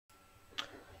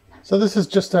So this is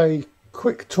just a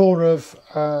quick tour of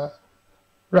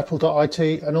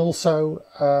repl.it and also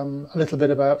a little bit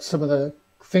about some of the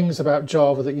things about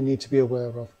Java that you need to be aware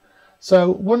of. So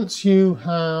once you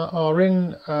are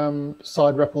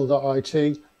inside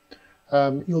repl.it,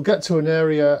 you'll get to an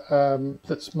area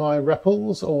that's My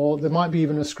Repls, or there might be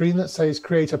even a screen that says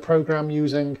create a program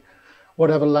using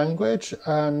whatever language,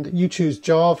 and you choose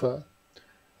Java.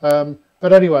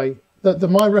 But anyway, the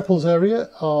My Repls area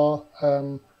are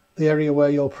the area where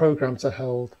your programs are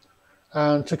held.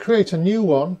 And to create a new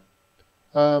one,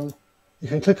 you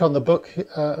can click on the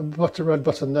red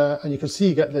button there, and you can see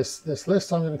you get this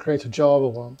list. I'm going to create a Java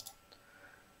one.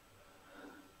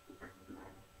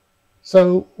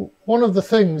 So one of the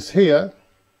things here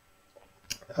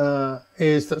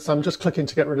is that, so I'm just clicking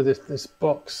to get rid of this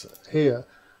box here.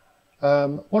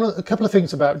 A couple of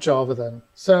things about Java then.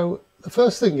 So the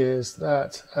first thing is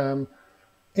that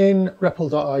in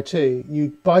repl.it,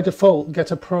 you by default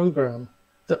get a program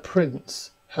that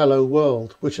prints hello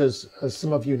world, which as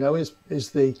some of you know is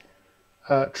the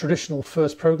traditional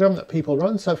first program that people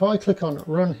run. So if I click on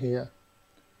run here,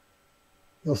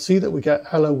 you'll see that we get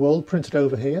hello world printed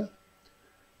over here.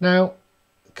 Now,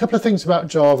 a couple of things about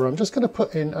Java. I'm just going to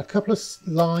put in a couple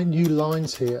of new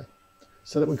lines here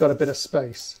so that we've got a bit of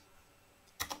space.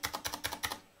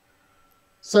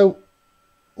 So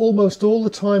almost all the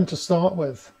time to start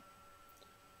with,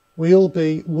 we'll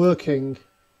be working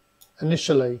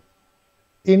initially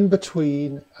in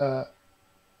between the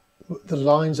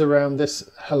lines around this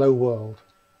hello world.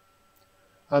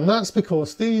 And that's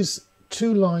because these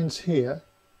two lines here,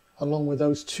 along with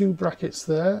those two brackets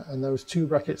there and those two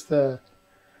brackets there,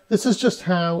 this is just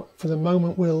how, for the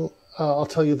moment, I'll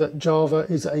tell you that Java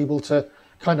is able to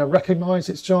kind of recognize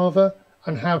it's Java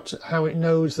and how it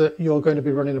knows that you're going to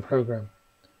be running a program.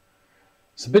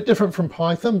 It's a bit different from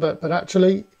Python, but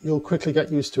actually you'll quickly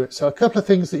get used to it. So a couple of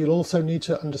things that you'll also need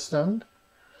to understand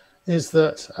is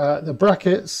that the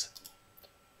brackets,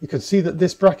 you can see that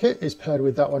this bracket is paired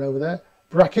with that one over there.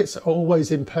 Brackets are always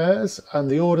in pairs,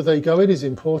 and the order they go in is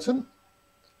important.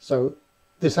 So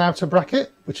this outer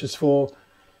bracket, which is for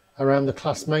around the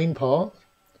class main part,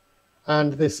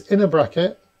 and this inner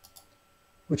bracket,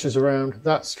 which is around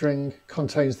that string,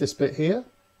 contains this bit here.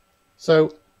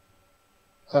 So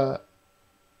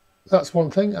that's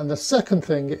one thing. And the second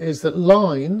thing is that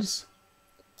lines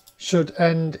should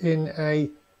end in a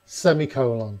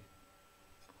semicolon.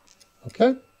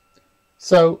 Okay,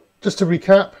 so just to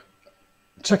recap,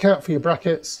 check out for your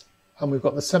brackets, and we've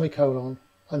got the semicolon.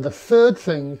 And the third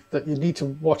thing that you need to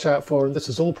watch out for, and this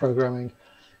is all programming,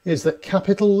 is that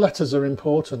capital letters are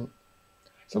important.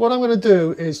 So what I'm going to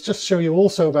do is just show you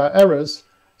also about errors.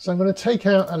 So I'm going to take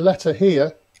out a letter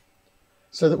here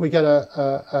so that we get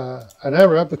an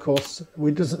error, because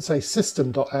it doesn't say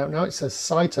system.out now, it says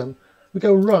Cytem. We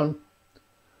go run.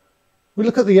 We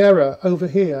look at the error over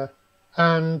here,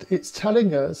 and it's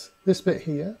telling us this bit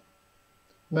here,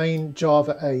 main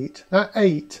Java 8. That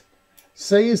 8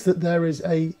 says that there is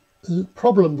a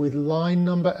problem with line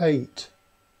number 8,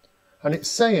 and it's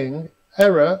saying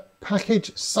error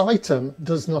package Cytem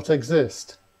does not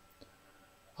exist.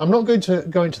 I'm not going to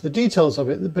go into the details of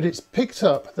it, but it's picked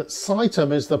up that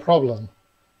Cytem is the problem.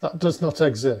 That does not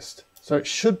exist. So it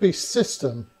should be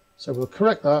system. So we'll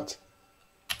correct that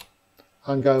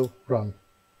and go run.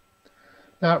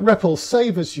 Now repl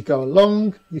save as you go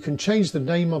along. You can change the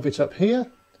name of it up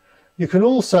here. You can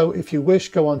also, if you wish,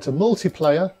 go on to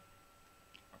multiplayer,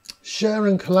 share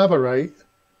and collaborate,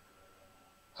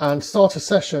 and start a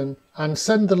session and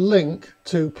send the link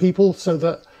to people, so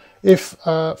that if,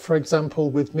 for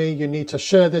example, with me, you need to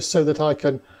share this so that I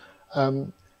can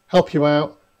help you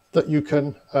out, that you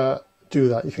can do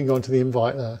that. You can go into the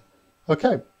invite there.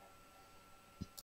 Okay.